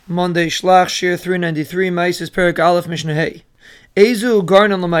Monday, Shlach, Shir 393, Maisis, Perik Aleph, Mishnah Hey. Ezu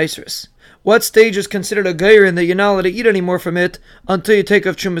Garnan Lamaisris. What stage is considered a geirin that you're not allowed to eat anymore from it until you take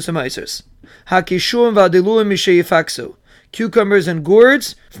off Chumas and Maisris? Hakishum v'adiluim mishayifaksu. Cucumbers and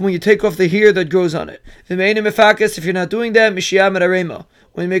gourds from when you take off the hair that grows on it. V'meinim ifakas, if you're not doing that, mishiyam arema,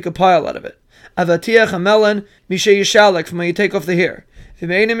 when you make a pile out of it. Avatiach a melon, mishayishalek, from when you take off the hair.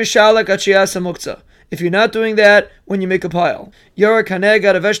 V'meinim mishalek achiyasa muktzah. If you're not doing that, when you make a pile. Yorak haneg,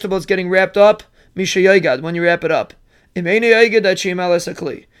 out of vegetables getting wrapped up, mishayaygad, when you wrap it up. If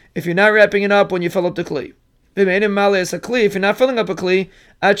you're not wrapping it up when you fill up the kli. If you're not filling up a kli,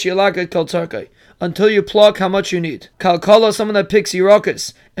 until you pluck how much you need. Kalkala, someone that picks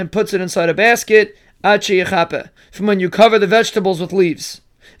yirakas and puts it inside a basket, from when you cover the vegetables with leaves.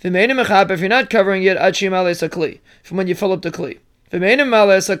 If you're not covering it, from when you fill up the kli. If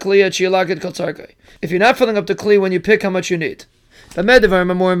you're not filling up the kli when you pick how much you need. These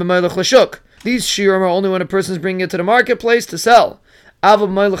shiurim are only when a person is bringing it to the marketplace to sell. But if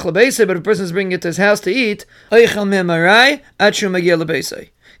a person is bringing it to his house to eat, he's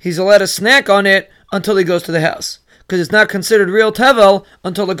allowed to snack on it until he goes to the house, because it's not considered real tevel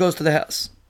until it goes to the house.